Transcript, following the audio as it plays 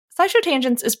SciShow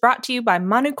Tangents is brought to you by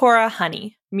Manukora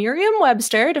Honey.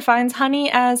 Merriam-Webster defines honey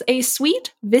as a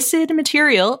sweet, viscid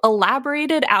material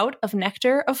elaborated out of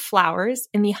nectar of flowers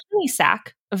in the honey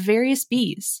sac of various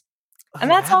bees. And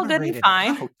that's all good and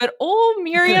fine, but old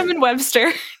Merriam and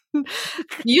Webster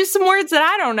used some words that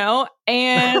I don't know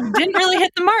and didn't really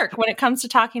hit the mark when it comes to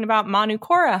talking about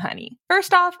Manukora honey.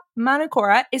 First off,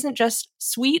 Manukora isn't just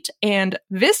sweet and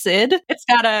viscid. It's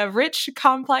got a rich,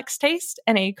 complex taste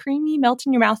and a creamy,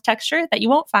 melt-in-your-mouth texture that you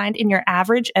won't find in your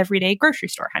average, everyday grocery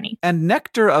store honey. And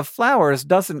nectar of flowers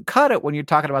doesn't cut it when you're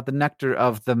talking about the nectar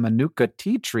of the Manuka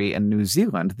tea tree in New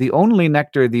Zealand, the only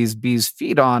nectar these bees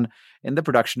feed on in the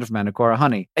production of Manukora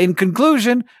honey. In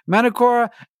conclusion,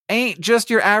 Manukora ain't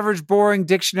just your average boring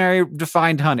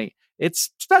dictionary-defined honey. It's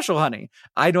special honey.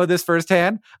 I know this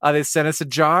firsthand. They sent us a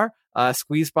jar, a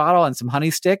squeeze bottle, and some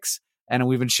honey sticks, and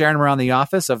we've been sharing them around the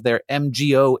office of their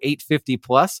MGO 850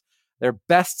 Plus, their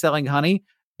best-selling honey.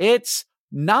 It's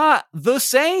not the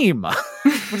same.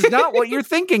 It's not what you're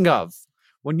thinking of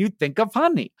when you think of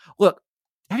honey. Look,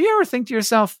 have you ever think to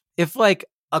yourself, if like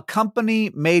a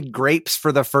company made grapes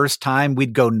for the first time,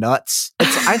 we'd go nuts?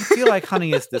 I feel like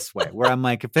honey is this way, where I'm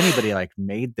like, if anybody like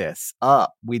made this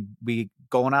up, we'd be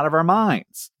going out of our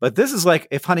minds. But this is like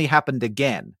if honey happened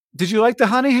again. Did you like the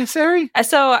honey, Sari?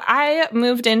 So I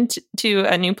moved into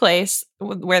a new place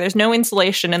where there's no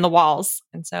insulation in the walls.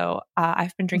 And so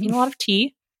I've been drinking a lot of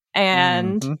tea.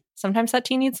 And sometimes that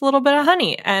tea needs a little bit of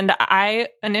honey. And I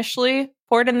initially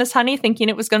poured in this honey thinking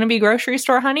it was going to be grocery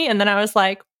store honey. And then I was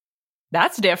like,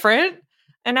 that's different.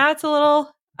 And now it's a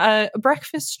little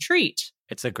breakfast treat.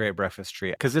 It's a great breakfast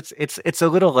treat because it's a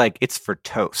little like it's for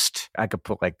toast. I could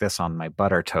put like this on my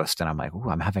butter toast and I'm like, ooh,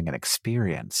 I'm having an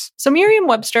experience. So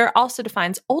Merriam-Webster also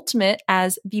defines ultimate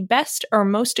as the best or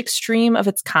most extreme of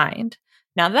its kind.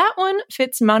 Now that one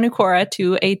fits Manukora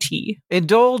to a T.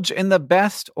 Indulge in the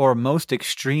best or most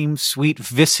extreme sweet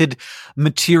viscid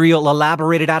material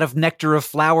elaborated out of nectar of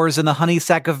flowers in the honey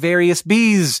sac of various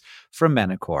bees from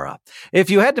Manukora. If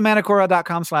you head to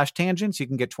manukora.com/tangents, you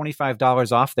can get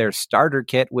 $25 off their starter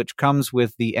kit, which comes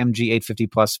with the MG 850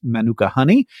 Plus Manuka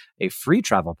honey, a free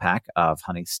travel pack of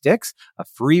honey sticks, a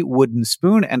free wooden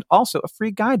spoon, and also a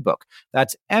free guidebook.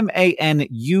 That's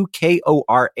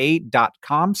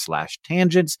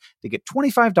manukora.com/tangents to get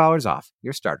 $25 off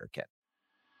your starter kit.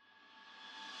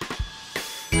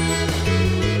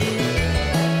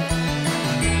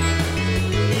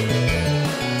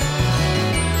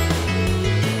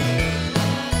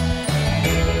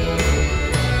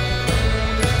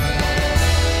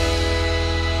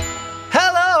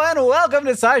 Welcome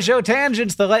to SciShow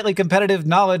Tangents, the lightly competitive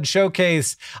knowledge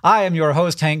showcase. I am your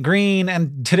host, Hank Green,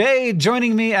 and today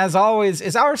joining me, as always,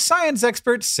 is our science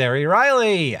expert, Sari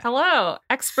Riley. Hello.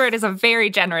 Expert is a very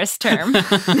generous term.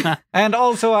 And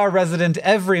also our resident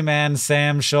everyman,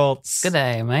 Sam Schultz. Good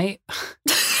day, mate.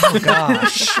 Oh,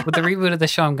 gosh. With the reboot of the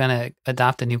show, I'm going to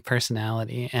adopt a new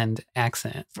personality and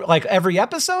accent. Like every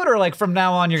episode, or like from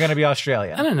now on, you're going to be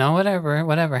Australian? I don't know.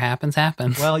 Whatever happens,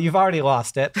 happens. Well, you've already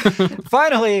lost it.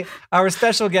 Finally, our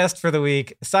special guest for the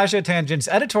week, SciShow Tangents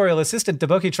editorial assistant,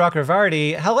 Deboki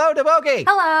Chakravarti. Hello, Deboki.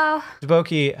 Hello.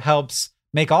 Deboki helps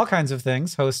make all kinds of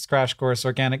things, hosts Crash Course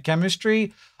Organic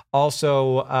Chemistry,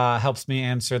 also helps me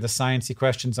answer the sciencey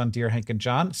questions on Dear Hank and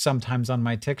John, sometimes on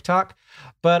my TikTok.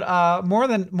 But more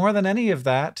than any of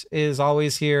that is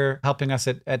always here helping us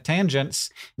at Tangents,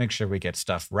 make sure we get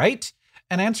stuff right,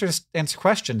 and answer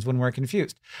questions when we're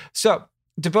confused. So,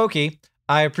 Deboki,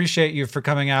 I appreciate you for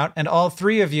coming out. And all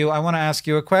three of you, I want to ask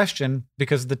you a question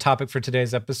because of the topic for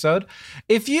today's episode.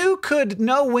 If you could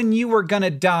know when you were going to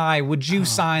die, would you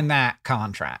sign that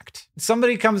contract?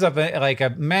 Somebody comes up, like a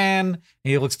man,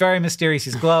 he looks very mysterious,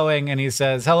 he's glowing, and he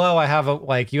says, hello, I have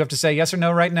you have to say yes or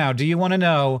no right now. Do you want to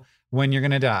know when you're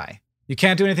going to die? You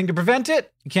can't do anything to prevent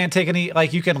it. You can't take any,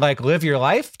 you can live your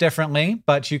life differently,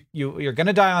 but you're going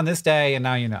to die on this day, and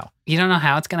now you know. You don't know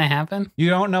how it's going to happen? You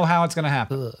don't know how it's going to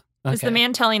happen. Ugh. Okay. Is the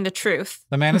man telling the truth?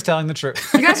 The man is telling the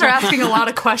truth. You guys are asking a lot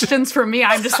of questions for me.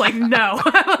 I'm just like, no.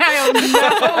 I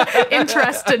have no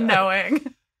interest in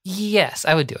knowing. Yes,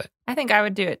 I would do it. I think I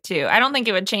would do it too. I don't think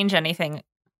it would change anything.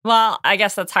 Well, I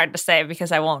guess that's hard to say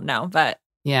because I won't know, but...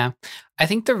 Yeah. I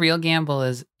think the real gamble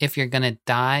is if you're going to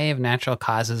die of natural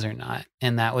causes or not.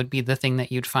 And that would be the thing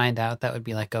that you'd find out. That would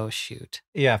be like, oh, shoot.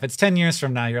 Yeah, if it's 10 years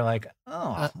from now, you're like,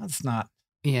 oh, that's not...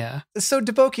 Yeah. So,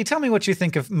 Deboki, tell me what you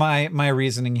think of my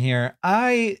reasoning here.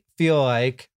 I feel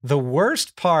like the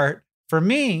worst part for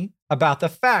me about the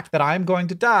fact that I'm going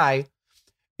to die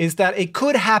is that it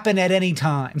could happen at any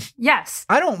time. Yes.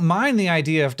 I don't mind the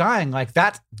idea of dying. Like,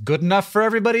 that's good enough for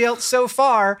everybody else so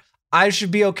far. I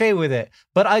should be okay with it.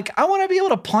 But I want to be able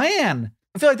to plan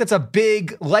I feel like that's a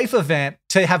big life event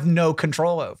to have no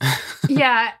control over.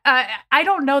 Yeah, I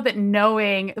don't know that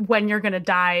knowing when you're going to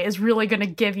die is really going to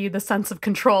give you the sense of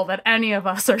control that any of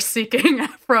us are seeking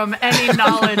from any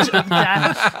knowledge of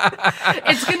death.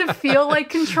 It's going to feel like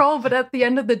control, but at the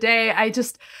end of the day,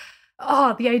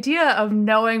 the idea of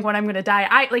knowing when I'm going to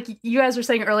die, like you guys were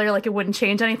saying earlier, like it wouldn't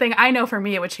change anything. I know for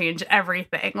me, it would change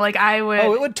everything. Like I would.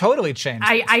 Oh, it would totally change.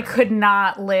 I could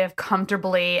not live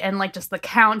comfortably, and like just the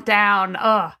countdown.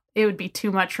 It would be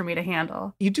too much for me to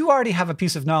handle. You do already have a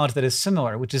piece of knowledge that is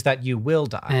similar, which is that you will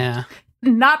die. Yeah.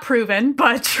 Not proven,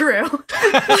 but true.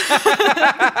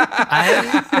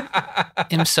 I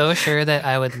am so sure that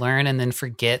I would learn and then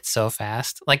forget so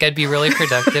fast. Like I'd be really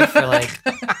productive for like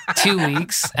 2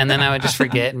 weeks, and then I would just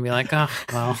forget and be like, oh,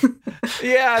 well.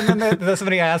 Yeah, and then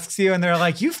somebody asks you, and they're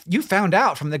like, "You found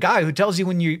out from the guy who tells you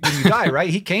when you die, right?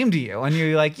 He came to you," and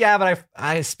you're like, "Yeah, but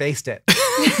I spaced it.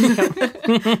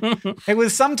 It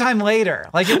was sometime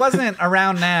later. Like it wasn't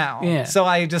around now. Yeah. So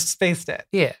I just spaced it."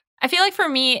 Yeah. I feel like for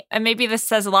me, and maybe this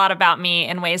says a lot about me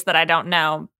in ways that I don't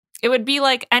know, it would be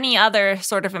like any other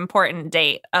sort of important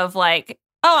date of like,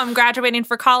 oh, I'm graduating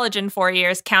for college in 4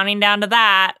 years, counting down to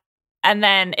that. And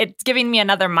then it's giving me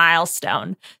another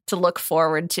milestone to look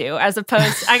forward to, as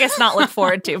opposed, I guess not look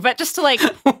forward to, but just to like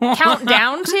count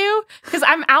down to, because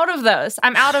I'm out of those.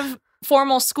 I'm out of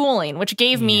formal schooling, which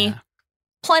gave me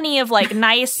plenty of like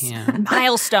nice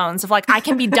milestones of like, I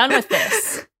can be done with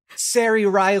this. Sari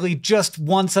Riley just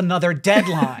wants another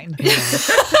deadline. That's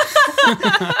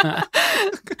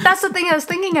the thing I was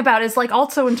thinking about is like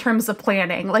also in terms of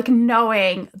planning, like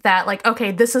knowing that like,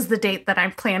 okay, this is the date that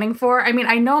I'm planning for. I mean,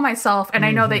 I know myself and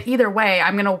I know that either way,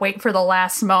 I'm going to wait for the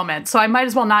last moment. So I might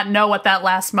as well not know what that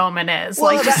last moment is.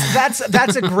 Well, like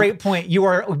that's a great point. You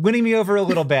are winning me over a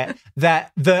little bit,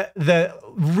 that the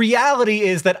reality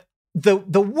is that the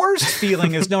worst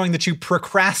feeling is knowing that you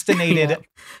procrastinated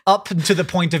up to the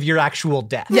point of your actual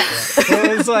death. Yeah.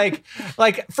 It was like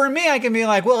for me, I can be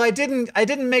like, well, I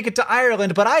didn't make it to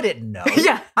Ireland, but I didn't know.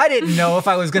 Yeah. I didn't know if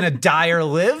I was gonna die or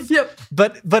live. Yep.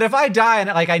 But if I die and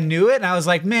like I knew it and I was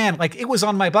like, man, like it was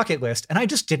on my bucket list and I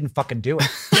just didn't fucking do it.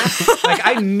 Like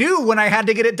I knew when I had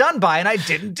to get it done by and I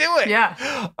didn't do it.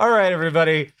 Yeah. All right,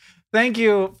 everybody. Thank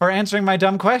you for answering my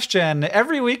dumb question.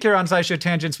 Every week here on SciShow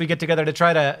Tangents, we get together to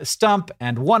try to stump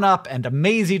and one-up and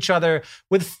amaze each other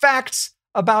with facts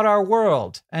about our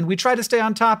world. And we try to stay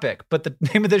on topic, but the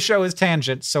name of the show is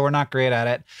Tangents, so we're not great at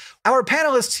it. Our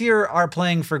panelists here are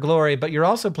playing for glory, but you're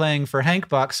also playing for Hank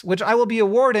Bucks, which I will be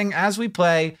awarding as we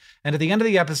play. And at the end of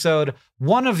the episode,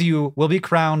 one of you will be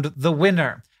crowned the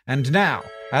winner. And now,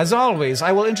 as always,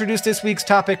 I will introduce this week's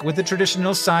topic with the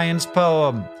traditional science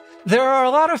poem. There are a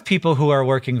lot of people who are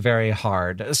working very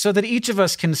hard so that each of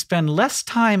us can spend less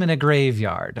time in a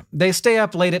graveyard. They stay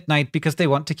up late at night because they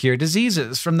want to cure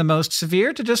diseases, from the most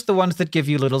severe to just the ones that give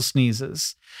you little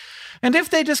sneezes. And if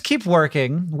they just keep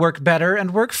working, work better,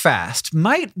 and work fast,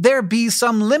 might there be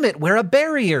some limit where a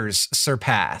barrier's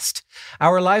surpassed?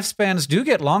 Our lifespans do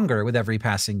get longer with every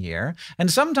passing year,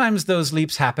 and sometimes those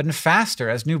leaps happen faster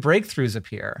as new breakthroughs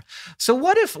appear. So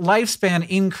what if lifespan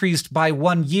increased by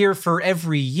 1 year for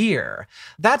every year?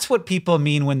 That's what people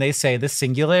mean when they say the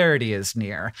singularity is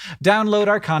near. Download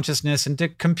our consciousness into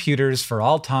computers for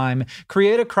all time,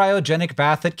 create a cryogenic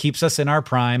bath that keeps us in our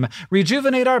prime,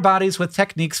 rejuvenate our bodies with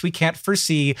techniques we can't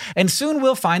foresee, and soon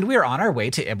we'll find we're on our way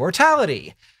to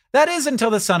immortality. That is until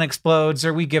the sun explodes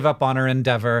or we give up on our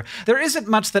endeavor. There isn't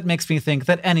much that makes me think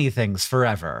that anything's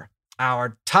forever.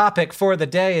 Our topic for the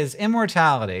day is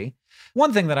immortality.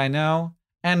 One thing that I know,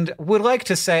 and would like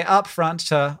to say up front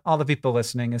to all the people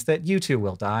listening, is that you too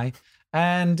will die,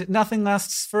 and nothing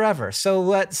lasts forever. So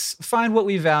let's find what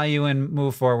we value and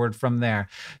move forward from there.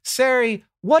 Sari,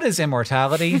 what is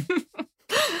immortality?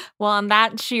 Well, on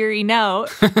that cheery note,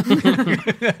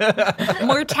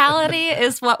 mortality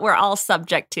is what we're all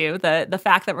subject to, the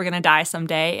fact that we're going to die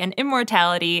someday, and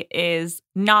immortality is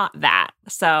not that.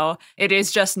 So it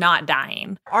is just not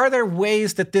dying. Are there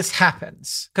ways that this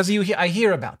happens? Because I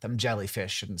hear about them,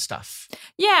 jellyfish and stuff.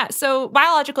 Yeah, so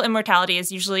biological immortality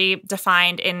is usually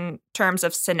defined in terms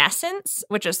of senescence,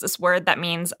 which is this word that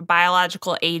means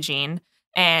biological aging,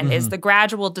 and is the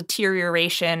gradual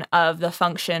deterioration of the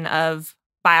function of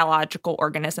biological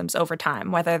organisms over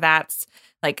time, whether that's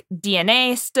like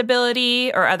DNA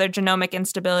stability or other genomic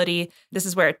instability. This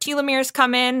is where telomeres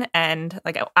come in, and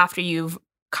like after you've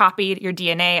copied your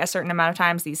DNA a certain amount of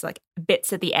times, these like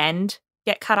bits at the end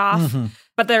get cut off.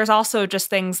 But there's also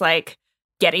just things like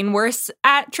getting worse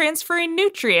at transferring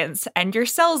nutrients and your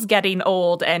cells getting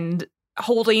old and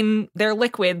holding their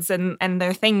liquids and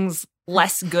their things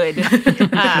less good.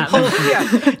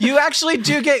 Yeah, you actually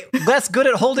do get less good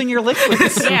at holding your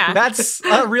liquids. Yeah. That's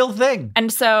a real thing.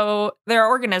 And so there are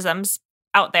organisms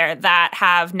out there that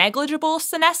have negligible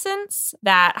senescence.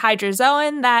 That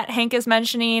hydrozoan that Hank is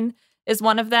mentioning is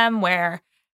one of them, where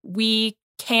we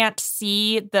can't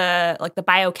see the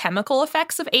biochemical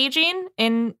effects of aging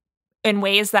in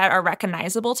ways that are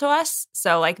recognizable to us.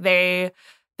 So like they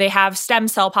have stem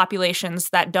cell populations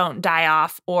that don't die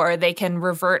off, or they can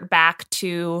revert back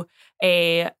to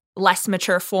a less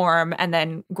mature form and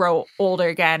then grow older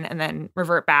again and then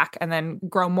revert back and then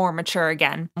grow more mature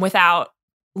again without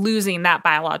losing that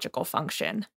biological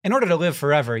function. In order to live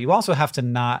forever, you also have to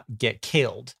not get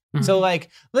killed. Mhm. So like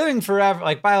living forever,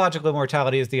 like biological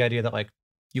immortality is the idea that like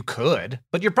you could,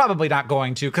 but you're probably not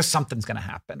going to because something's going to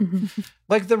happen.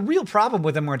 Like the real problem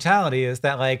with immortality is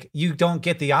that like you don't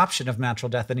get the option of natural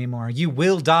death anymore. You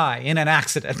will die in an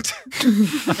accident.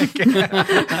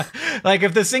 Like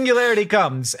if the singularity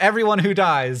comes, everyone who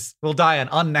dies will die an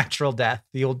unnatural death.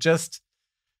 You'll just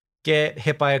get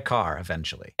hit by a car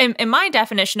eventually. In my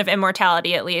definition of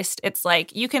immortality, at least, it's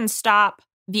like you can stop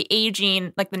the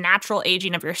aging, like the natural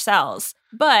aging of your cells,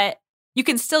 but you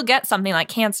can still get something like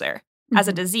cancer as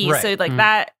a disease. Right. So like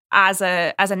that as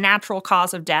a natural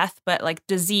cause of death, but like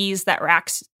disease that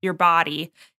racks your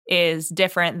body is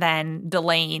different than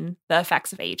delaying the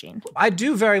effects of aging. I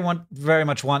do very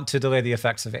much want to delay the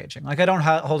effects of aging. Like I don't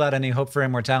hold out any hope for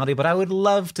immortality, but I would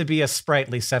love to be a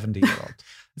sprightly 70-year-old.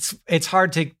 It's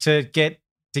hard to get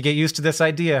used to this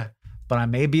idea, but I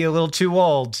may be a little too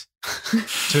old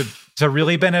to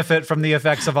really benefit from the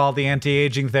effects of all the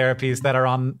anti-aging therapies that are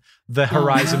on the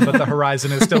horizon, but the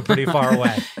horizon is still pretty far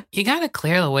away. You got to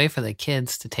clear the way for the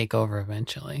kids to take over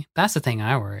eventually. That's the thing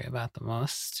I worry about the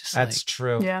most. Just That's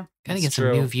true. Yeah. got to That's get some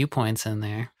true. new viewpoints in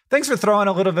there. Thanks for throwing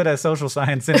a little bit of social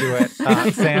science into it,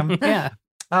 Sam. Yeah.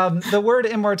 The word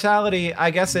immortality,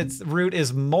 I guess its root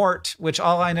is mort, which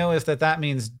all I know is that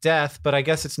means death, but I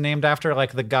guess it's named after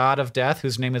like the god of death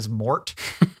whose name is Mort.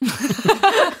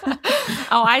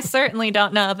 Oh, I certainly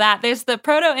don't know that. There's the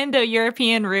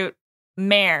Proto-Indo-European root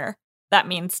mare that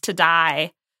means to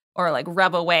die or like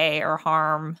rub away or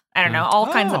harm. I don't know, all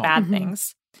kinds of bad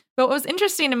things. But what was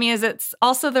interesting to me is it's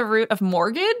also the root of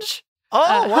mortgage.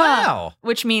 Oh, wow.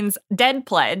 Which means dead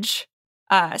pledge.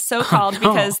 So called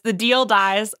because the deal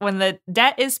dies when the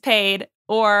debt is paid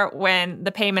or when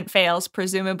the payment fails,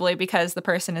 presumably because the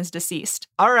person is deceased.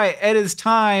 All right, it is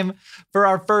time for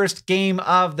our first game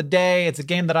of the day. It's a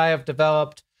game that I have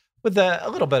developed with a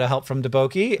little bit of help from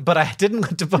Deboki, but I didn't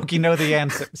let Deboki know the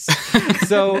answers.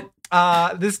 So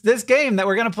this game that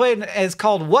we're going to play is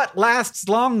called What Lasts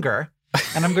Longer?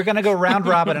 And we're going to go round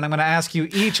robin, and I'm going to ask you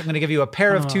each. I'm going to give you a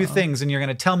pair of two things, and you're going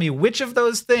to tell me which of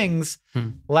those things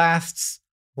lasts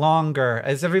longer.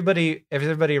 Is everybody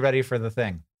ready for the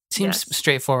thing? Seems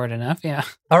straightforward enough. Yeah.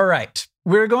 All right.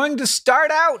 We're going to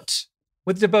start out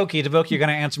with Deboki. Deboki, you're going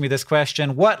to answer me this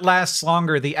question. What lasts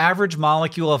longer, the average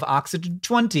molecule of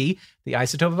oxygen-20, the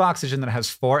isotope of oxygen that has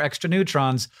 4 extra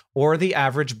neutrons, or the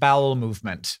average bowel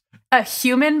movement? A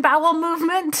human bowel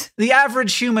movement? The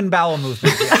average human bowel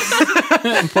movement,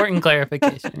 yes. Important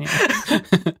clarification. Yeah.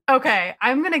 Okay,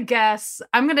 I'm gonna guess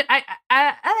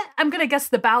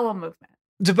the bowel movement.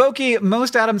 Deboki,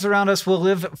 most atoms around us will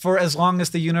live for as long as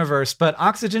the universe, but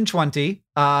oxygen-20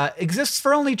 exists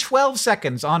for only 12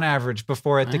 seconds on average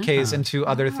before it decays into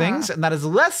other things, and that is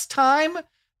less time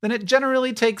than it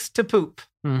generally takes to poop.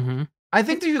 Mm-hmm. I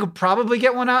think that you could probably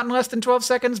get one out in less than 12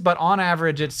 seconds, but on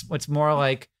average, it's more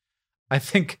like, I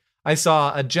think I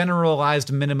saw a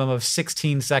generalized minimum of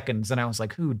 16 seconds, and I was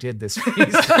like, who did this piece?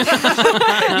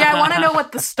 Yeah, I want to know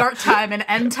what the start time and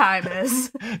end time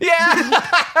is. Yeah.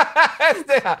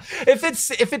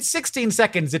 If it's 16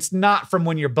 seconds, it's not from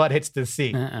when your butt hits the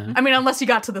seat. I mean, unless you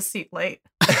got to the seat late.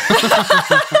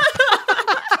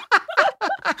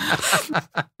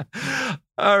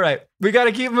 All right. We got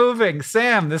to keep moving.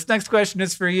 Sam, this next question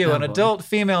is for you. Oh, An boy. adult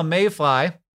female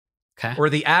mayfly Okay. or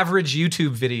the average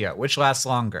YouTube video, which lasts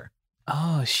longer?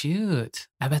 Oh, shoot.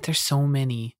 I bet there's so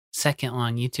many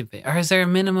second-long YouTube videos. Or is there a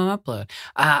minimum upload?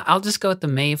 I'll just go with the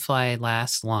mayfly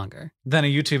lasts longer. Than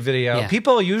a YouTube video. Yeah.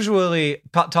 People usually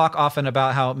talk often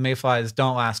about how mayflies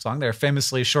don't last long. They're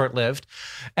famously short-lived.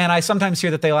 And I sometimes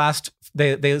hear that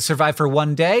they survive for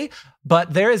 1 day,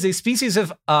 but there is a species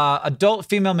of adult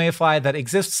female mayfly that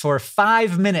exists for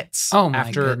 5 minutes Oh my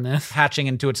after goodness. hatching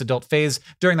into its adult phase.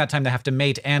 During that time, they have to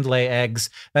mate and lay eggs.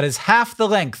 That is half the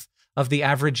length of the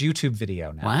average YouTube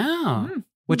video now, Wow.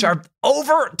 which are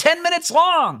over 10 minutes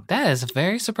long. That is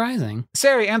very surprising.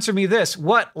 Sari, answer me this.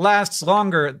 What lasts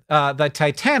longer, the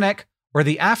Titanic or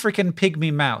the African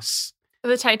pygmy mouse?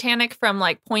 The Titanic from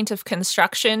like point of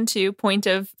construction to point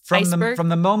of From iceberg? from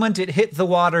the moment it hit the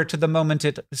water to the moment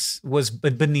it was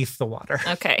beneath the water.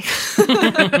 Okay.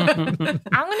 I'm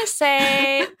going to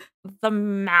say the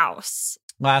mouse.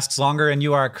 Lasts longer, and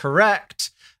you are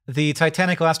correct. The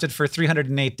Titanic lasted for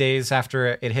 308 days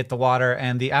after it hit the water,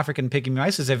 and the African pygmy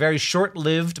mice is a very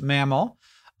short-lived mammal,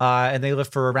 and they live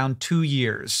for around 2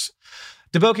 years.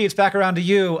 Deboki, it's back around to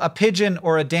you. A pigeon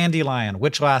or a dandelion,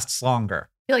 which lasts longer?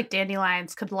 I feel like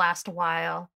dandelions could last a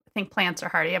while. I think plants are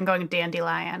hardy. I'm going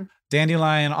dandelion.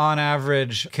 Dandelion, on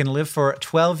average, can live for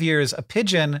 12 years. A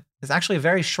pigeon is actually a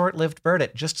very short-lived bird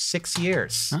at just 6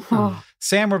 years. Oh.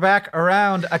 Sam, we're back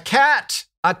around. A cat,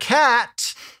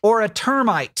 or a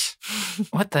termite?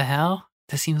 What the hell?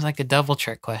 This seems like a double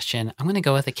trick question. I'm going to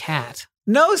go with a cat.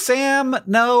 No, Sam,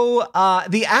 no.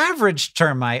 The average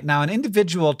termite, now an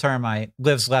individual termite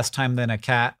lives less time than a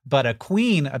cat, but a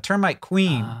termite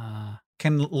queen,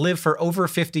 can live for over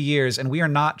 50 years, and we are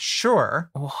not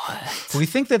sure. What? We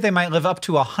think that they might live up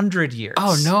to 100 years.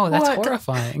 Oh no, that's What?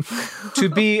 horrifying. to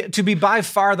be by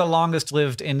far the longest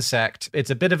lived insect.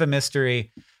 It's a bit of a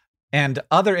mystery. And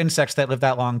other insects that live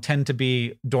that long tend to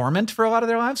be dormant for a lot of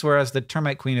their lives, whereas the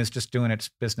termite queen is just doing its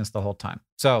business the whole time.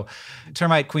 So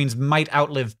termite queens might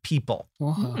outlive people.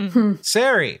 Whoa.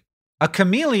 Sari, a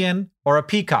chameleon or a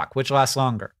peacock, which lasts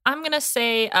longer? I'm going to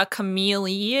say a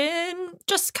chameleon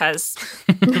just because.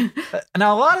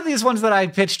 Now, a lot of these ones that I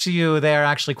pitched to you, they are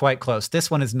actually quite close. This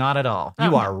one is not at all.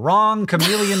 You are wrong.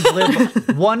 Chameleons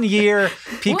live 1 year.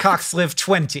 Peacocks live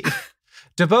 20.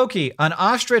 Deboki, an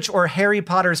ostrich or Harry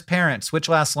Potter's parents, which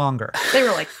lasts longer? They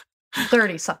were like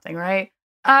 30 something, right?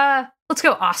 Let's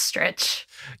go ostrich.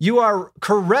 You are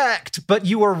correct, but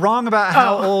you were wrong about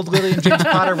how old Lily and James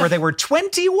Potter were. They were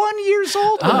 21 years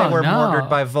old when they were murdered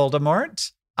by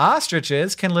Voldemort.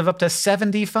 Ostriches can live up to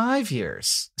 75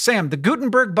 years. Sam, the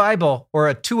Gutenberg Bible or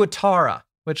a Tuatara,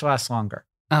 which lasts longer?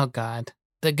 Oh God.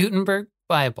 The Gutenberg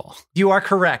Bible. You are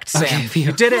correct, Sam. Okay,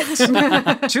 You did it.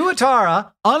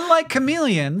 Tuatara, unlike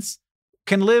chameleons,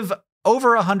 can live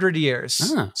over 100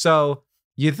 years. Ah. So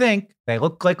you think they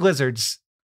look like lizards,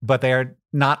 but they are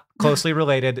not closely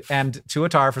related. And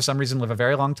Tuatara, for some reason, live a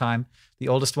very long time. The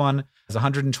oldest one is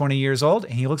 120 years old,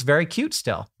 and he looks very cute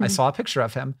still. I saw a picture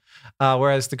of him,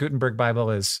 whereas the Gutenberg Bible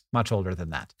is much older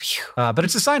than that. But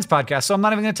it's a science podcast, so I'm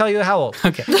not even going to tell you how old.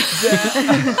 Okay.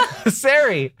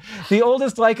 Sari, the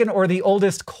oldest lichen or the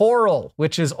oldest coral,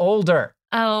 which is older?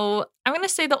 Oh, I'm going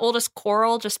to say the oldest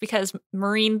coral just because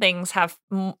marine things have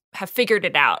figured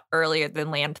it out earlier than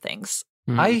land things.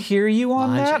 I hear you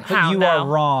on Logic. that, but Oh, you no. are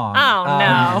wrong. Oh,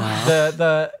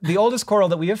 no. The oldest coral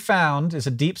that we have found is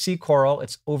a deep sea coral.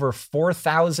 It's over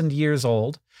 4,000 years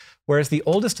old, whereas the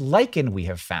oldest lichen we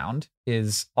have found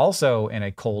is also in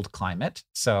a cold climate.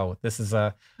 So this is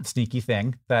a sneaky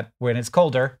thing that when it's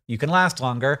colder, you can last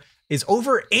longer. Is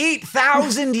over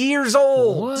 8,000 years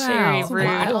old. Very Wow. rude.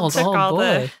 Wild. Took Oh, all boy.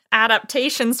 the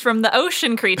adaptations from the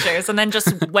ocean creatures and then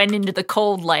just went into the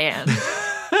cold land.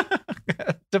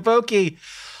 Deboki,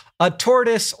 a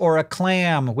tortoise or a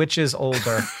clam, which is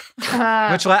older?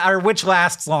 Which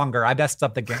lasts longer? I messed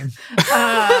up the game.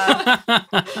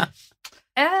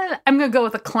 I'm going to go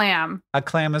with a clam. A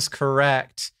clam is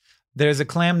correct. There's a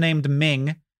clam named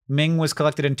Ming. Ming was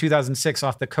collected in 2006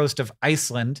 off the coast of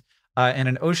Iceland in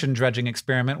an ocean dredging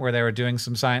experiment where they were doing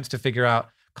some science to figure out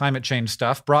climate change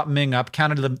stuff. Brought Ming up,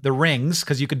 counted the rings,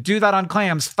 because you could do that on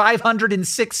clams.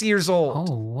 506 years old.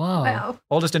 Oh, whoa. Wow.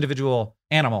 Oldest individual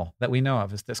animal that we know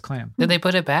of is this clam. Did they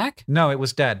put it back? No, it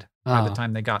was dead by the Oh.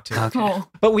 time they got to it. Okay. Oh.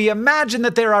 But we imagine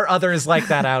that there are others like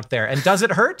that out there. And does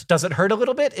it hurt? Does it hurt a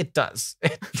little bit? It does.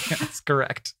 That's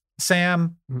correct.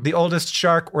 Sam, the oldest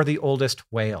shark or the oldest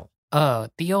whale? Oh,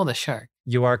 the oldest shark.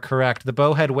 You are correct. The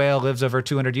bowhead whale lives over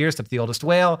 200 years. That's the oldest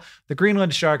whale. The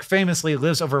Greenland shark famously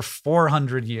lives over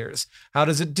 400 years. How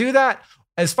does it do that?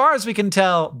 As far as we can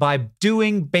tell, by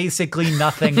doing basically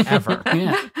nothing ever.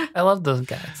 Yeah. I love those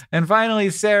guys. And finally,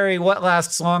 Sari, what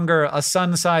lasts longer, a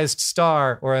sun-sized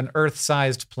star or an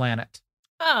Earth-sized planet?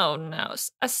 Oh, no.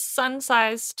 A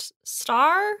sun-sized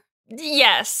star?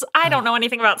 Yes. I don't know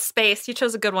anything about space. You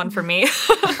chose a good one for me.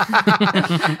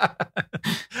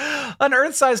 An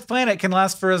Earth-sized planet can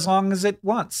last for as long as it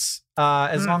wants,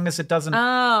 as long as it doesn't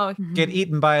Oh, get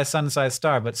eaten by a sun-sized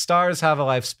star. But stars have a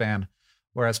lifespan,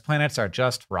 whereas planets are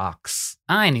just rocks.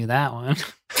 I knew that one.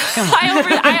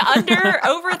 I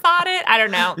overthought it. I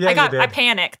don't know. Yeah, I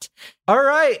panicked. All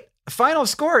right, final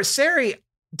score. Sari,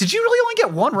 did you really only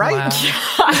get one right?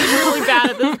 Wow. I'm really bad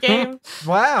at this game.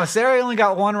 Wow, Sari only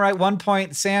got one right, 1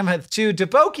 point. Sam had 2.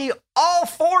 Deboki, all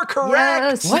 4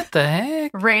 correct. Yes. What the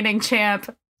heck? Reigning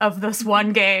champ. of this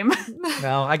one game.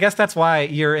 Well, I guess that's why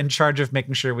you're in charge of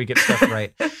making sure we get stuff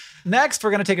right. Next, we're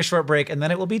going to take a short break, and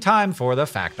then it will be time for the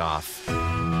Fact Off.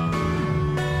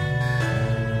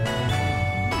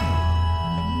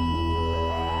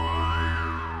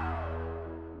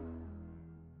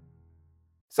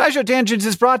 SciShow Tangents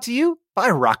is brought to you by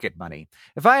Rocket Money.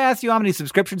 If I asked you how many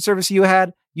subscription services you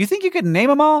had, you think you could name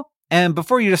them all? And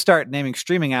before you just start naming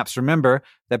streaming apps, remember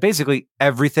that basically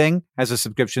everything has a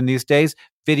subscription these days.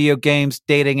 Video games,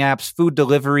 dating apps, food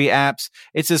delivery apps.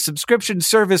 It's a subscription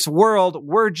service world.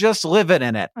 We're just living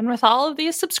in it. And with all of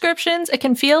these subscriptions, it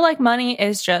can feel like money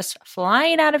is just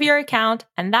flying out of your account,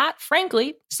 and that,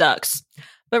 frankly, sucks.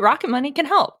 But Rocket Money can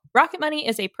help. Rocket Money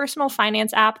is a personal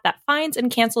finance app that finds and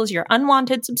cancels your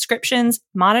unwanted subscriptions,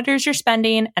 monitors your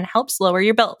spending, and helps lower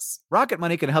your bills. Rocket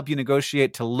Money can help you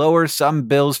negotiate to lower some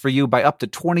bills for you by up to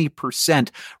 20%.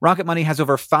 Rocket Money has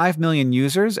over 5 million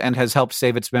users and has helped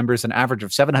save its members an average of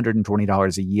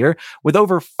 $720 a year, with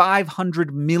over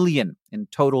 500 million in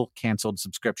total canceled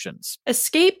subscriptions.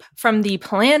 Escape from the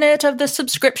planet of the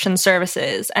subscription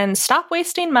services and stop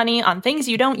wasting money on things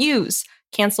you don't use.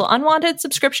 Cancel unwanted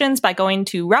subscriptions by going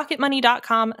to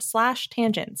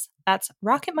rocketmoney.com/tangents. That's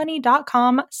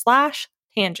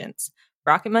rocketmoney.com/tangents.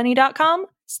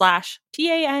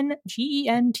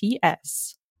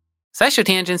 rocketmoney.com/tangents. SciShow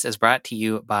Tangents is brought to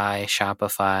you by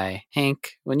Shopify.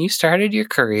 Hank, when you started your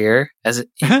career as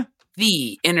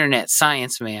the internet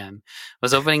science man,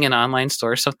 was opening an online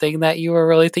store something that you were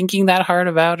really thinking that hard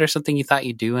about, or something you thought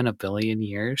you'd do in a billion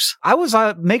years? I was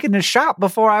making a shop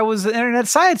before I was an internet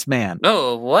science man.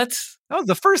 Oh, what? That was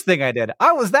the first thing I did.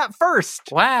 I was that first.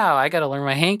 Wow, I got to learn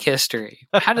my Hank history.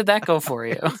 How did that go for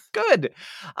you? Good.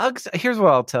 Here's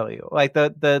what I'll tell you. Like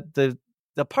the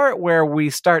part where we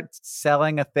start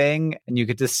selling a thing and you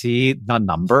get to see the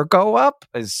number go up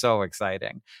is so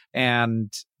exciting.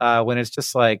 And when it's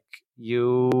just like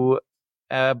you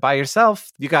by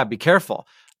yourself, you got to be careful.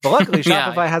 But luckily,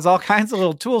 Shopify has all kinds of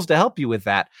little tools to help you with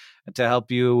that, to help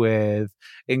you with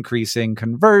increasing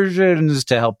conversions,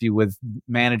 to help you with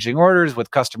managing orders,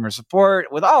 with customer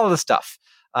support, with all of the stuff.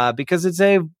 Because it's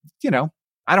I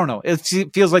don't know. It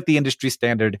feels like the industry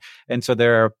standard. And so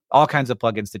there are all kinds of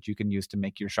plugins that you can use to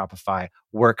make your Shopify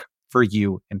work for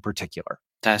you in particular.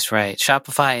 That's right.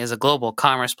 Shopify is a global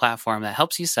commerce platform that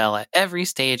helps you sell at every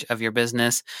stage of your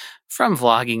business, from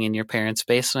vlogging in your parents'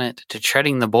 basement to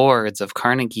treading the boards of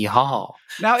Carnegie Hall.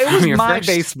 Now, it was my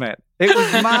basement. It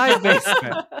was my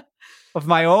basement of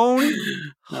my own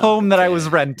home that I was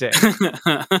renting,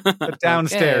 the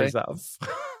downstairs of.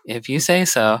 If you say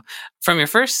so. From your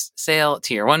first sale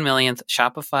to your 1 millionth,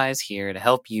 Shopify is here to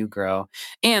help you grow.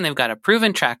 And they've got a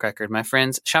proven track record, my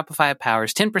friends. Shopify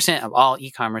powers 10% of all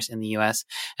e-commerce in the US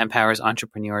and powers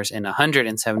entrepreneurs in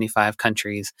 175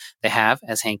 countries. They have,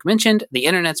 as Hank mentioned, the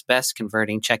internet's best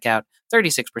converting checkout,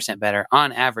 36% better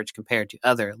on average compared to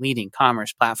other leading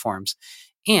commerce platforms.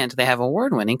 And they have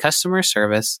award-winning customer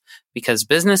service, because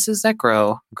businesses that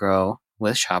grow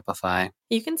with Shopify.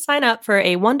 You can sign up for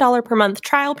a $1 per month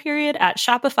trial period at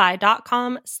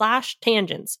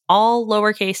shopify.com/tangents, all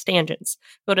lowercase tangents.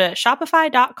 Go to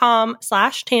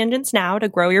shopify.com/tangents now to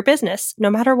grow your business, no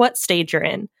matter what stage you're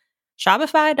in.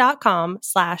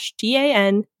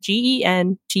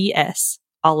 Shopify.com/TANGENTS,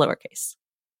 all lowercase.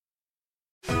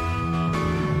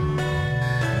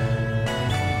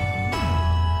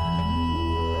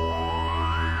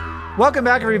 Welcome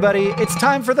back, everybody. It's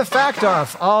time for the Fact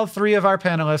Off. All three of our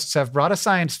panelists have brought a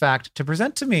science fact to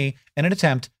present to me in an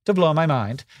attempt to blow my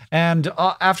mind. And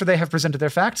after they have presented their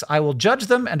facts, I will judge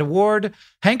them and award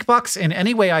Hank Bucks in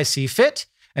any way I see fit.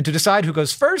 And to decide who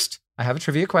goes first, I have a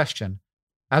trivia question.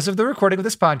 As of the recording of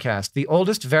this podcast, the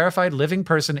oldest verified living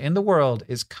person in the world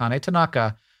is Kane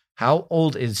Tanaka. How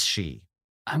old is she?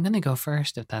 I'm going to go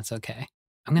first, if that's okay.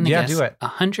 I'm going to guess do it.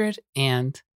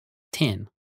 110.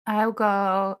 I'll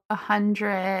go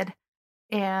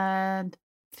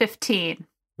 115.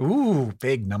 Ooh,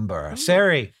 big number.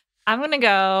 Sari. I'm going to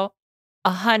go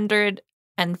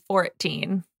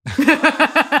 114.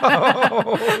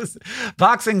 Oh,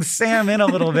 boxing Sam in a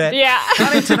little bit. Yeah.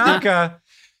 Kane Tanaka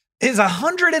is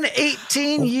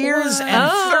 118 years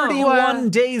and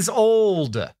 31 days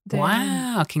old.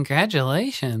 Wow,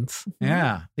 congratulations.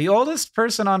 Yeah. The oldest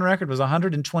person on record was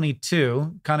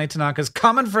 122. Kane Tanaka's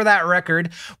coming for that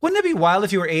record. Wouldn't it be wild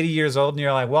if you were 80 years old and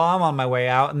you're like, well, I'm on my way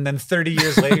out, and then 30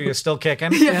 years later you're still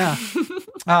kicking? Yeah.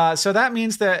 So that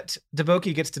means that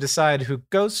Deboki gets to decide who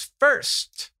goes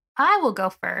first. I will go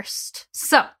first.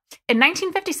 So, in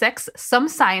 1956, some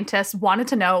scientists wanted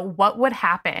to know what would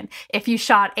happen if you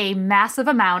shot a massive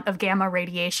amount of gamma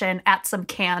radiation at some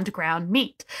canned ground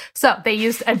meat. So, they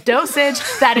used a dosage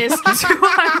that is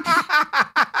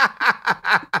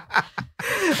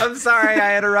 200. I'm sorry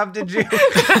I interrupted you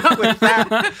with that.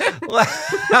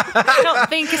 I don't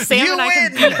think Sam You and I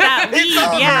can win. beat that lead.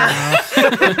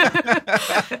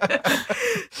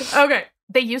 Yeah. Okay.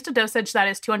 They used a dosage that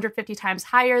is 250 times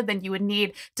higher than you would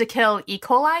need to kill E.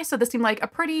 coli. So this seemed like a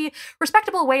pretty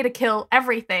respectable way to kill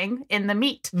everything in the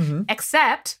meat,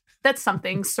 except that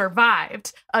something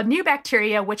survived. A new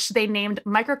bacteria, which they named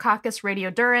Micrococcus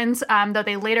radiodurans, though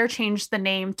they later changed the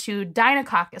name to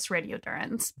Deinococcus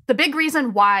radiodurans. The big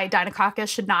reason why Deinococcus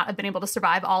should not have been able to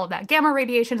survive all of that gamma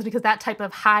radiation is because that type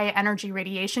of high energy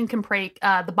radiation can break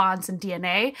the bonds in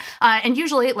DNA. And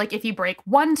usually, like if you break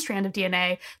one strand of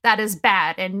DNA, that is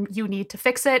bad and you need to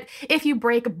fix it. If you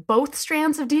break both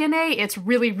strands of DNA, it's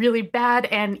really, really bad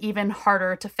and even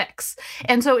harder to fix.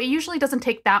 And so it usually doesn't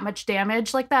take that much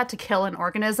damage like that to kill an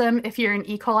organism. If you're an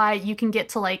E. coli, you can get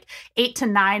to like 8 to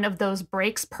 9 of those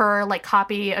breaks per like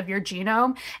copy of your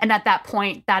genome. And at that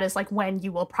point, that is like when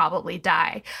you will probably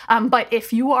die. But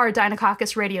if you are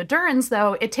Deinococcus radiodurans,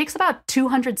 though, it takes about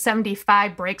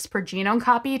 275 breaks per genome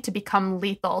copy to become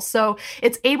lethal. So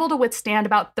it's able to withstand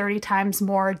about 30 times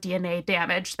more DNA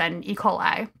damage than E.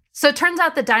 coli. So it turns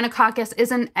out that Deinococcus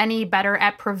isn't any better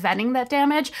at preventing that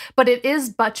damage, but it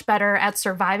is much better at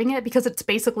surviving it because it's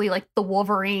basically like the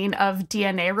Wolverine of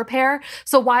DNA repair.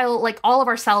 So while like all of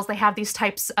our cells, they have these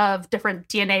types of different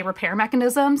DNA repair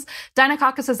mechanisms,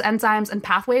 Deinococcus's enzymes and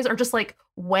pathways are just like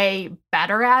way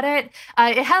better at it.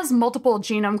 It has multiple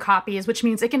genome copies, which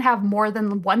means it can have more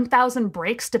than 1,000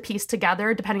 breaks to piece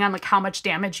together, depending on like how much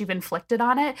damage you've inflicted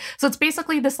on it. So it's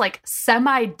basically this like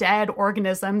semi-dead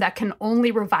organism that can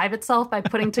only revive itself by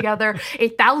putting together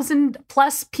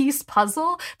 1,000+ piece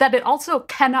puzzle that it also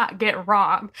cannot get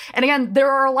wrong. And again,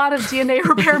 there are a lot of DNA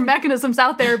repair mechanisms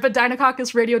out there, but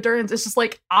Deinococcus radiodurans is just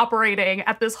like operating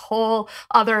at this whole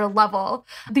other level.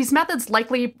 These methods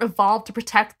likely evolved to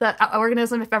protect the organism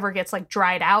if ever gets like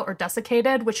dried out or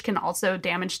desiccated, which can also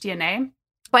damage DNA.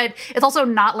 But it's also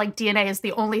not like DNA is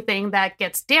the only thing that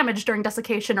gets damaged during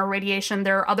desiccation or radiation.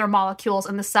 There are other molecules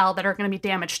in the cell that are going to be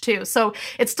damaged too. So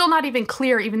it's still not even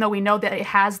clear, even though we know that it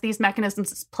has these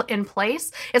mechanisms in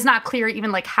place, it's not clear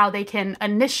even like how they can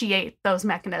initiate those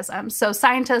mechanisms. So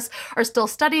scientists are still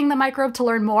studying the microbe to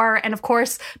learn more. And of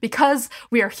course, because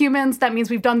we are humans, that means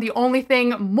we've done the only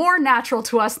thing more natural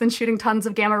to us than shooting tons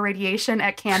of gamma radiation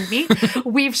at canned meat.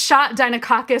 We've shot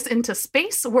Deinococcus into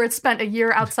space, where it spent a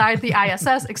year outside the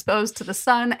ISS exposed to the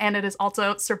sun, and it has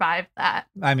also survived that.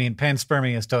 I mean,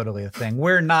 panspermia is totally a thing.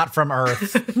 We're not from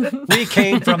Earth. We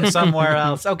came from somewhere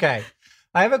else. Okay.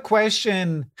 I have a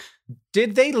question.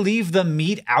 Did they leave the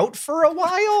meat out for a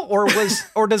while, or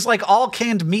does like all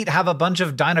canned meat have a bunch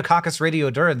of Deinococcus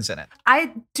radiodurans in it?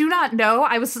 I do not know.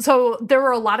 So there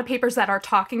were a lot of papers that are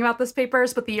talking about this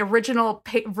papers, but the original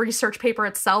research paper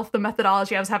itself, the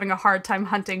methodology, I was having a hard time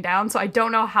hunting down. So I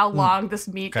don't know how long this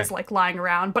meat is like lying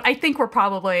around, but I think we're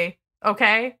probably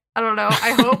okay. I don't know.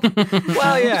 I hope.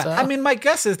 Well, yeah. I mean, my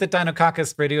guess is that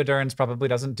Deinococcus radiodurans probably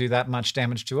doesn't do that much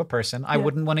damage to a person. I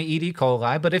wouldn't want to eat E.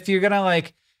 coli, but if you're going to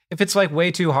like, if it's like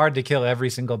way too hard to kill every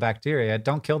single bacteria,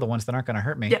 don't kill the ones that aren't going to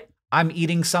hurt me. Yep. I'm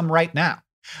eating some right now.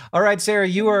 All right, Sarah,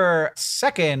 you are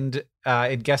second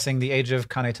in guessing the age of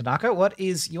Kane Tanaka. What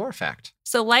is your fact?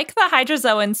 So like the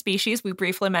hydrozoan species we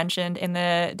briefly mentioned in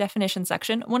the definition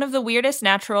section, one of the weirdest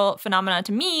natural phenomena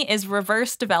to me is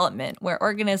reverse development, where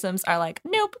organisms are like,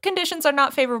 nope, conditions are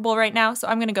not favorable right now, so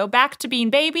I'm going to go back to being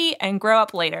baby and grow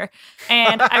up later.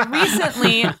 And I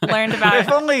recently learned about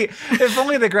If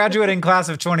only the graduating class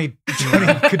of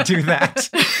 2020 could do that.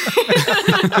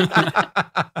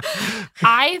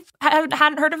 I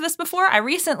hadn't heard of this before. I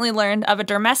recently learned of a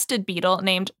dermestid beetle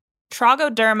named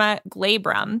Trogoderma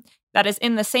glabrum that is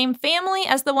in the same family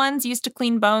as the ones used to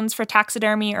clean bones for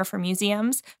taxidermy or for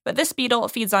museums, but this beetle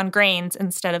feeds on grains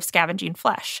instead of scavenging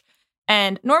flesh.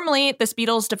 And normally, this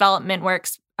beetle's development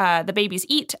works. The babies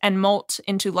eat and molt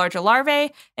into larger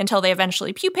larvae until they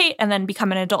eventually pupate and then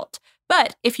become an adult.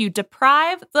 But if you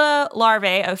deprive the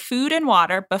larvae of food and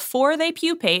water before they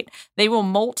pupate, they will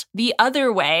molt the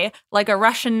other way, like a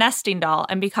Russian nesting doll,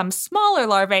 and become smaller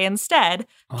larvae instead,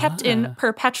 kept in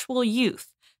perpetual youth.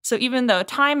 So even though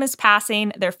time is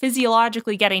passing, they're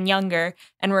physiologically getting younger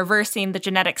and reversing the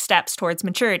genetic steps towards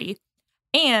maturity.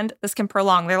 And this can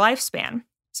prolong their lifespan.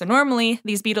 So normally,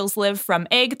 these beetles live from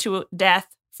egg to death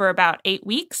for about 8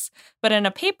 weeks, but in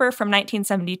a paper from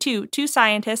 1972, 2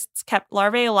 scientists kept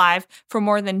larvae alive for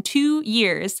more than 2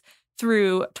 years,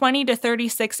 through 20 to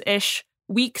 36-ish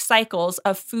week cycles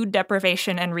of food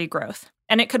deprivation and regrowth.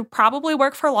 And it could probably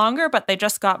work for longer, but they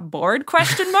just got bored, ?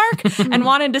 And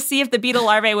wanted to see if the beetle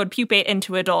larvae would pupate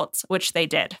into adults, which they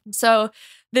did. So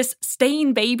this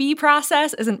staying baby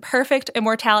process isn't perfect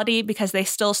immortality because they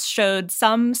still showed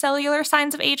some cellular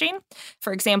signs of aging.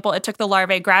 For example, it took the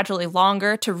larvae gradually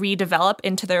longer to redevelop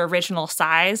into their original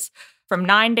size, from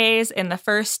 9 days in the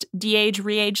first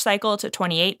de-age-re-age cycle to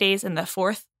 28 days in the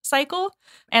fourth cycle.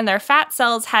 And their fat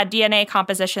cells had DNA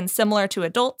composition similar to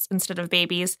adults instead of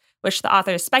babies, which the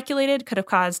authors speculated could have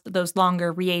caused those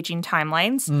longer re-aging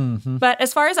timelines. Mm-hmm. But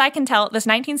as far as I can tell, this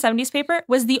 1970s paper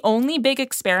was the only big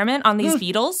experiment on these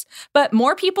beetles, but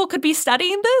more people could be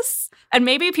studying this. And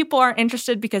maybe people aren't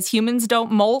interested because humans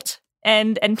don't molt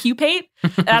and pupate.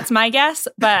 That's my guess.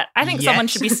 But I think someone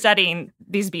should be studying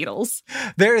these beetles.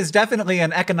 There is definitely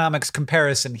an economics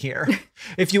comparison here.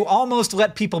 If you almost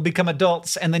let people become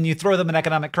adults and then you throw them in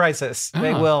economic crisis,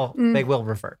 they will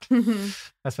revert.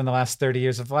 That's been the last 30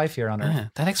 years of life here on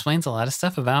Earth. That explains a lot of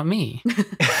stuff about me.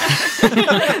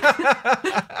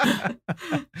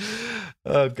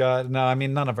 Oh, God. No, I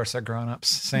mean, none of us are grown-ups.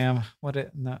 Sam,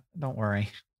 no, don't worry.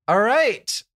 All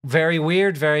right. Very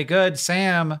weird. Very good.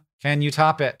 Sam, can you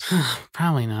top it?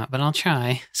 Probably not, but I'll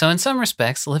try. So in some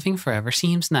respects, living forever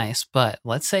seems nice, but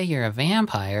let's say you're a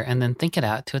vampire and then think it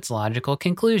out to its logical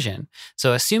conclusion.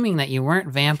 So assuming that you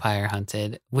weren't vampire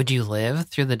hunted, would you live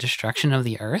through the destruction of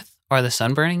the earth? Or the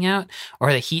sun burning out?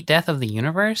 Or the heat death of the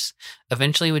universe?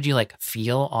 Eventually, would you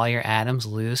feel all your atoms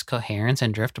lose coherence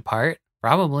and drift apart?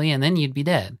 Probably, and then you'd be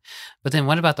dead. But then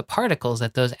what about the particles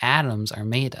that those atoms are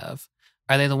made of?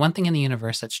 Are they the one thing in the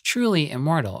universe that's truly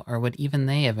immortal, or would even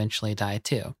they eventually die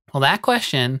too? Well, that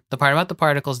question, the part about the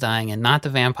particles dying and not the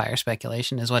vampire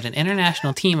speculation, is what an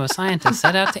international team of scientists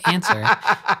set out to answer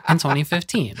in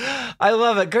 2015. I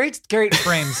love it. Great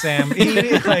frame, Sam.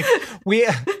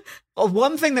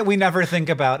 One thing that we never think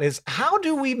about is how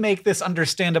do we make this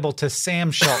understandable to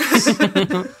Sam Schultz? It's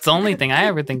the only thing I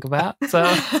ever think about. So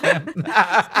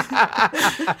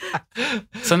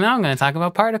now I'm going to talk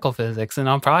about particle physics, and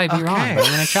I'll probably be wrong, but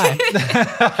I'm going to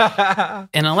try.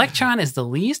 An electron is the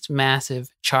least massive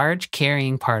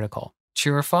charge-carrying particle.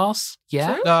 True or false?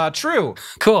 Yeah? True.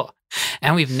 Cool.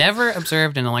 And we've never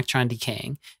observed an electron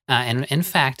decaying. And in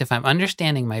fact, if I'm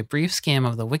understanding my brief skim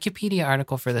of the Wikipedia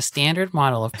article for the standard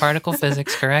model of particle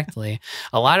physics correctly,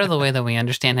 a lot of the way that we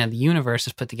understand how the universe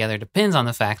is put together depends on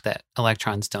the fact that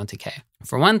electrons don't decay.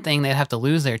 For one thing, they'd have to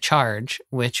lose their charge,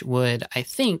 which would, I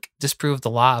think, disprove the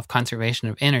law of conservation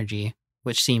of energy,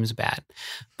 which seems bad.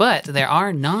 But there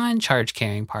are non-charge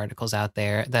carrying particles out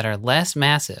there that are less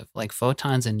massive, like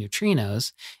photons and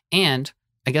neutrinos, and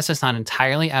I guess it's not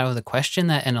entirely out of the question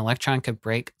that an electron could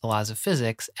break the laws of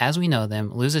physics as we know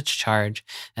them, lose its charge,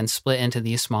 and split into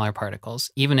these smaller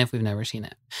particles, even if we've never seen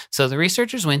it. So the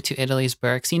researchers went to Italy's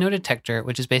Barricino detector,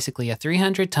 which is basically a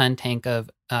 300-ton tank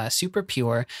of super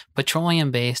pure,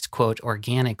 petroleum-based, quote,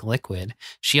 organic liquid,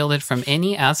 shielded from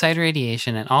any outside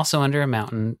radiation and also under a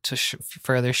mountain to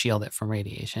further shield it from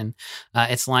radiation.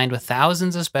 It's lined with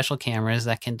thousands of special cameras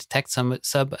that can detect some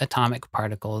subatomic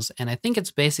particles, and I think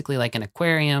it's basically like an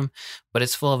aquarium, but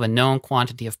it's full of a known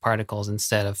quantity of particles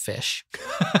instead of fish.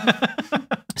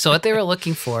 So what they were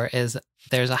looking for is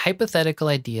there's a hypothetical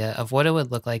idea of what it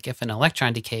would look like if an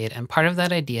electron decayed, and part of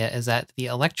that idea is that the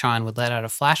electron would let out a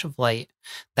flash of light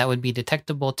that would be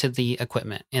detectable to the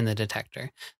equipment in the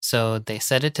detector. So they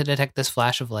set it to detect this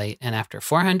flash of light, and after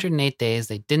 408 days,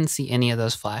 they didn't see any of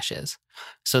those flashes.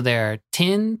 So there are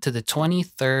 10 to the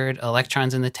 23rd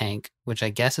electrons in the tank, which I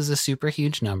guess is a super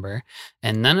huge number,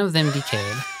 and none of them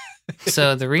decayed.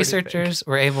 So the researchers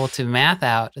were able to math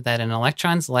out that an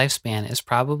electron's lifespan is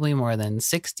probably more than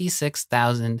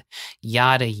 66,000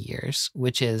 yada years,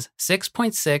 which is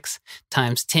 6.6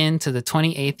 times 10 to the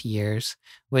 28th years,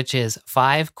 which is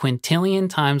 5 quintillion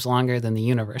times longer than the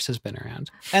universe has been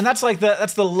around. And that's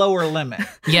that's the lower limit.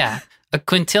 Yeah. A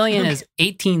quintillion is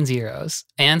 18 zeros.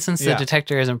 And since the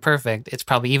detector isn't perfect, it's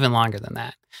probably even longer than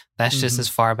that. That's just as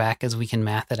far back as we can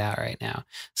math it out right now.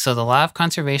 So the law of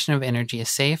conservation of energy is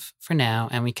safe for now,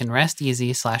 and we can rest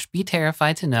easy / be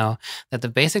terrified to know that the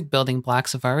basic building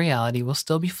blocks of our reality will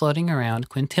still be floating around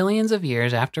quintillions of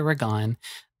years after we're gone,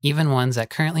 even ones that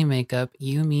currently make up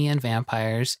you, me, and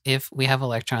vampires if we have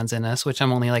electrons in us, which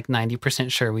I'm only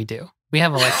 90% sure we do. We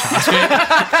have electrons, right?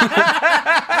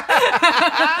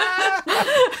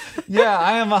 Yeah,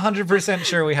 I am 100%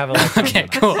 sure we have electrons. Okay,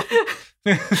 cool.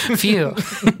 Phew.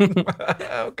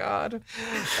 Oh, God.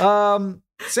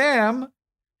 Sam,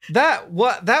 That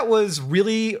was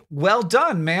really well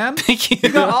done, man. Thank you. You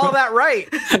got all that right.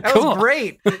 That Cool. was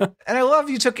great. And I love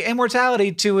you took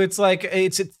immortality to its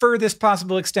furthest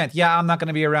possible extent. Yeah, I'm not going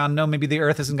to be around. No, maybe the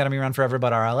Earth isn't going to be around forever,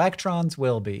 but our electrons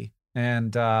will be.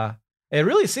 And it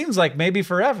really seems like maybe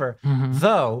forever. Mhm.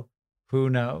 Though, who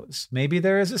knows? Maybe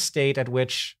there is a state at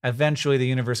which eventually the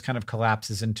universe kind of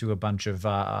collapses into a bunch of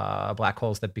black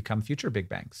holes that become future Big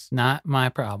Bangs. Not my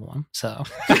problem. So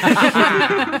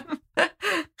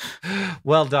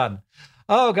Well done.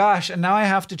 Oh gosh, and now I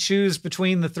have to choose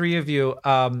between the three of you.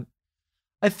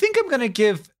 I think I'm gonna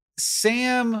give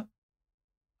Sam.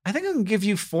 I think I'm gonna give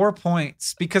you 4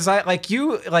 points because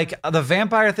the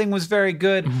vampire thing was very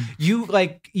good. Mhm.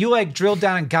 You drilled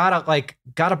down and got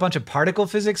a bunch of particle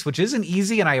physics, which isn't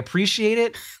easy, and I appreciate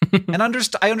it. And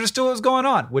I understood what was going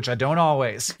on, which I don't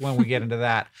always when we get into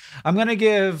that. I'm gonna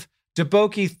give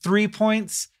Deboki 3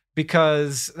 points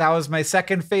because that was my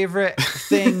second favorite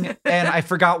thing, and I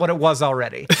forgot what it was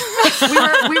already.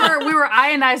 we were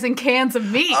ionizing cans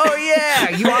of meat. Oh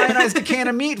yeah, you ionized a can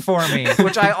of meat for me,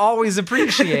 which I always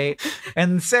appreciate.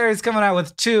 And Sarah's coming out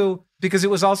with 2 because it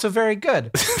was also very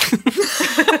good.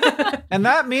 And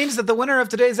that means that the winner of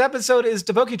today's episode is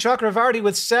Deboki Chakravarti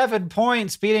with 7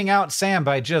 points, beating out Sam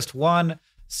by just 1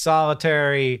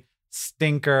 solitary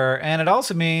stinker. And it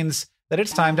also means that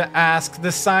it's time to ask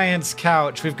the science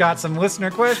couch. We've got some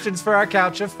listener questions for our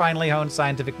couch of finely honed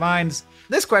scientific minds.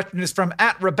 This question is from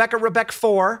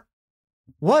 @RebeccaRebec4.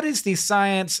 What is the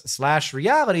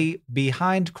science/reality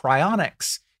behind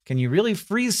cryonics? Can you really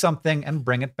freeze something and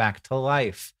bring it back to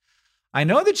life? I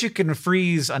know that you can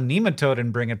freeze a nematode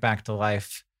and bring it back to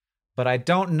life, but I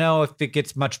don't know if it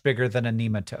gets much bigger than a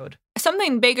nematode.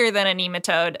 Something bigger than a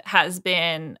nematode has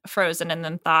been frozen and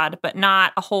then thawed, but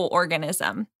not a whole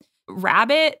organism.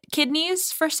 Rabbit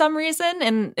kidneys, for some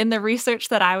reason, in the research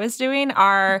that I was doing,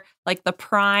 are like the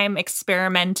prime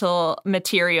experimental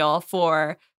material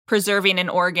for preserving an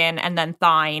organ and then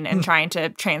thawing and trying to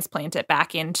transplant it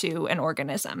back into an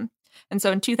organism. And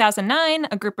so in 2009,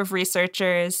 a group of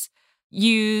researchers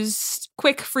used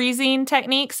quick freezing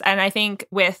techniques, and I think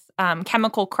with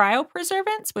chemical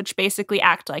cryopreservants, which basically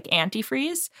act like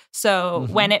antifreeze. So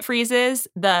when it freezes,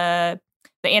 the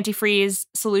antifreeze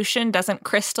solution doesn't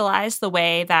crystallize the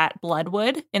way that blood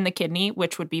would in the kidney,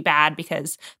 which would be bad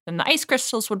because then the ice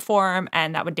crystals would form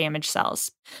and that would damage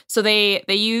cells. So they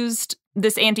used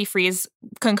this antifreeze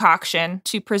concoction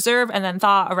to preserve and then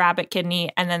thaw a rabbit kidney,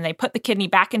 and then they put the kidney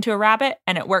back into a rabbit,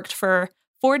 and it worked for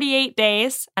 48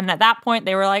 days. And at that point,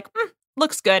 they were like,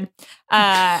 looks good.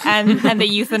 And they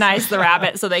euthanized the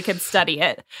rabbit so they could study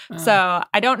it. So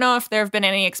I don't know if there have been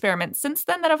any experiments since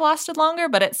then that have lasted longer,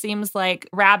 but it seems like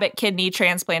rabbit kidney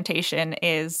transplantation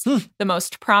is the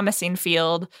most promising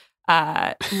field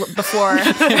before,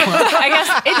 I guess,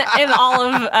 in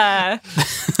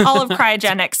all of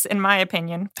cryogenics, in my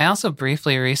opinion. I also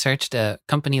briefly researched a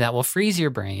company that will freeze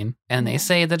your brain, and they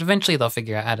say that eventually they'll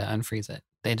figure out how to unfreeze it.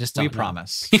 They just don't We know.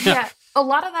 promise. Yeah, a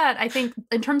lot of that, I think,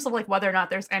 in terms of like whether or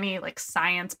not there's any like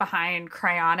science behind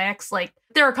cryonics, like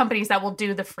there are companies that will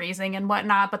do the freezing and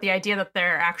whatnot, but the idea that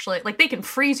they're actually like they can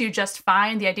freeze you just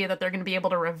fine, the idea that they're going to be able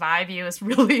to revive you is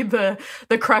really the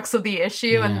crux of the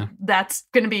issue. Yeah. And that's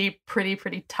going to be pretty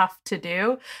tough to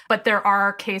do. But there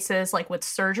are cases like with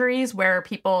surgeries where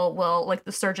people will, like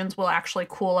the surgeons will actually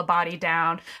cool a body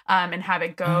down and have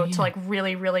it go to like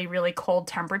really cold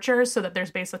temperatures so that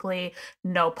there's basically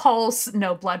no pulse,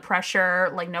 no blood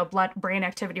pressure, like no brain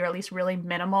activity, or at least really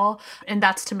minimal. And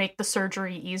that's to make the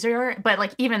surgery easier. But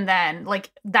like even then,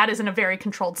 like that is in a very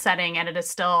controlled setting, and it is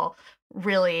still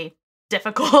really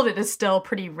difficult. It is still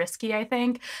pretty risky, I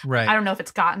think. Right. I don't know if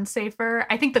it's gotten safer.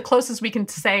 I think the closest we can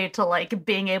say to like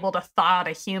being able to thaw out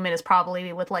a human is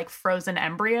probably with like frozen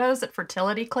embryos at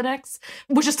fertility clinics,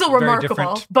 which is still Very remarkable,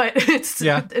 different. but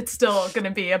it's still going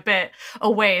to be a bit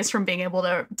a ways from being able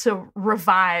to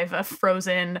revive a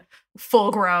frozen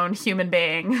full-grown human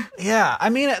being. Yeah, I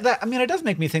mean, it does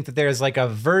make me think that there's like a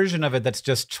version of it that's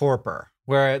just torpor,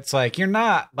 where it's like you're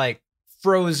not like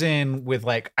frozen with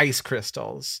like ice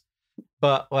crystals,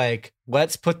 but like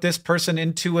let's put this person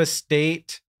into a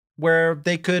state where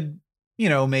they could,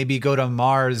 maybe go to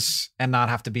Mars and not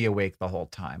have to be awake the whole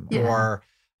time. Yeah. Or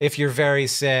if you're very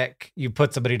sick, you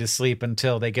put somebody to sleep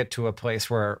until they get to a place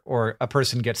where, or a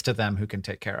person gets to them who can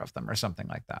take care of them or something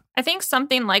like that. I think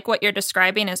something like what you're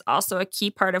describing is also a key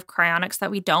part of cryonics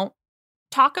that we don't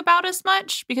talk about as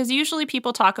much, because usually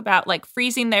people talk about like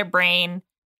freezing their brain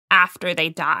after they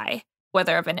die,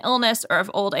 whether of an illness or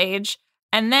of old age.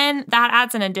 And then that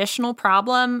adds an additional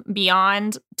problem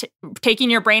beyond taking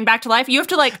your brain back to life. You have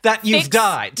to like That you've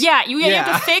died. Yeah, you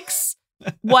have to fix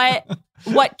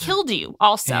what killed you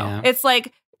also. Yeah. It's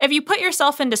like, if you put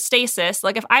yourself into stasis,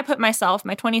 like if I put myself,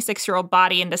 my 26-year-old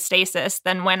body into stasis,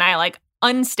 then when I like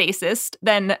unstasis,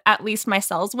 then at least my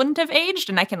cells wouldn't have aged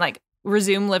and I can like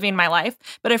resume living my life.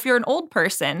 But if you're an old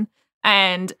person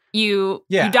and you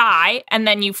die and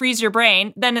then you freeze your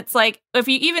brain, then it's like, if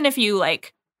you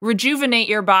like rejuvenate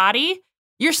your body,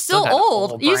 you're still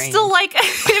old. You still like,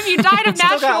 if you died of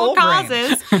natural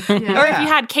causes, or if you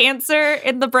had cancer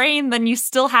in the brain, then you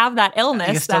still have that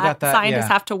illness that scientists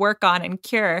have to work on and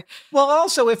cure. Well,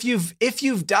 also, if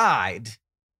you've died,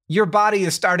 your body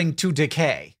is starting to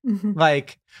decay. Mm-hmm.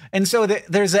 Like, and so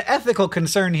there's an ethical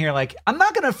concern here. Like, I'm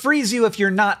not going to freeze you if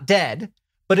you're not dead,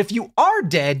 but if you are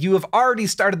dead, you have already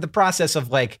started the process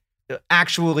of like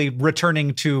actually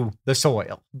returning to the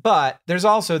soil. But there's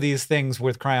also these things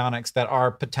with cryonics that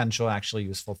are potential actually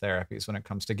useful therapies when it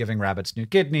comes to giving rabbits new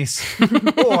kidneys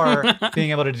or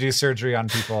being able to do surgery on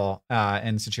people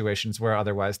in situations where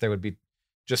otherwise there would be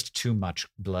just too much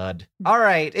blood. All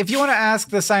right. If you want to ask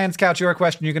the Science Couch your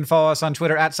question, you can follow us on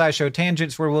Twitter at SciShow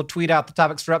Tangents, where we'll tweet out the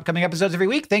topics for upcoming episodes every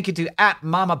week. Thank you to at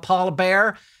Mama Paul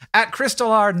Bear, at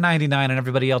CrystalR99, and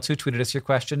everybody else who tweeted us your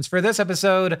questions. For this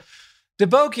episode,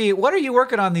 Deboki, what are you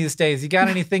working on these days? You got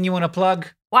anything you want to plug?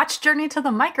 Watch Journey to the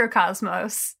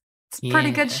Microcosmos. It's a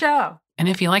pretty good show. And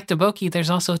if you like Deboki,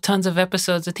 there's also tons of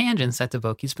episodes of Tangents that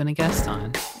Deboki's been a guest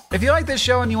on. If you like this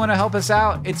show and you want to help us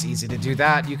out, it's easy to do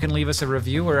that. You can leave us a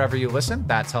review wherever you listen.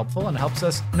 That's helpful and helps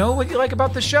us know what you like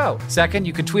about the show. Second,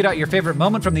 you can tweet out your favorite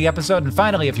moment from the episode. And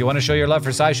finally, if you want to show your love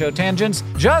for SciShow Tangents,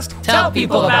 just tell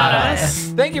people about us.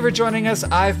 Thank you for joining us.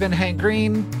 I've been Hank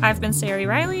Green. I've been Sari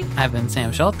Riley. I've been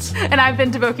Sam Schultz. And I've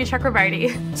been Deboki Chakrabarty.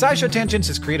 SciShow Tangents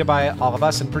is created by all of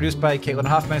us and produced by Caitlin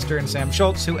Hoffmeister and Sam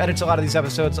Schultz, who edits a lot of these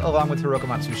episodes along with Hiroko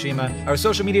Matsushima. Our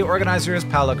social media organizer is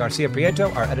Paolo Garcia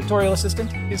Prieto. Our editorial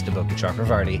assistant is Deboki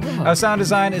Chakravarty. Our sound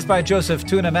design is by Joseph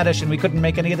Tuna Medish, and we couldn't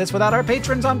make any of this without our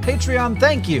patrons on Patreon.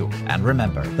 Thank you. And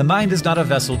remember, the mind is not a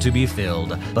vessel to be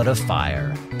filled, but a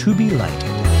fire to be lighted.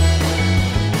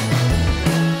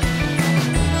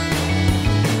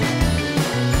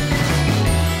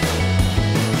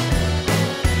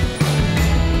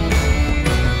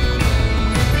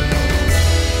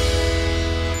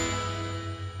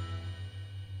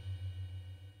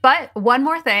 But one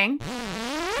more thing.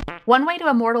 One way to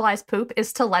immortalize poop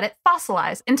is to let it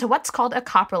fossilize into what's called a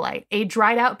coprolite, a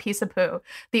dried out piece of poo.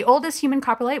 The oldest human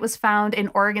coprolite was found in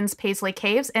Oregon's Paisley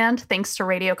Caves, and thanks to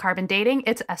radiocarbon dating,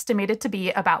 it's estimated to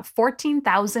be about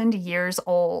 14,000 years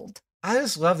old. I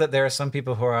just love that there are some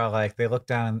people who are like, they look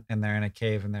down and they're in a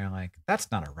cave and they're like,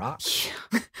 that's not a rock.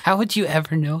 How would you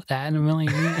ever know that in a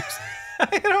million years?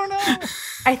 I don't know.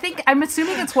 I'm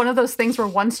assuming it's one of those things where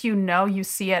once you know, you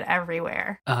see it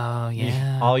everywhere. Oh,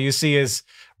 yeah. All you see is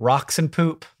rocks and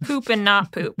poop. Poop and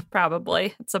not poop,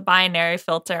 probably. It's a binary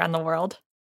filter on the world.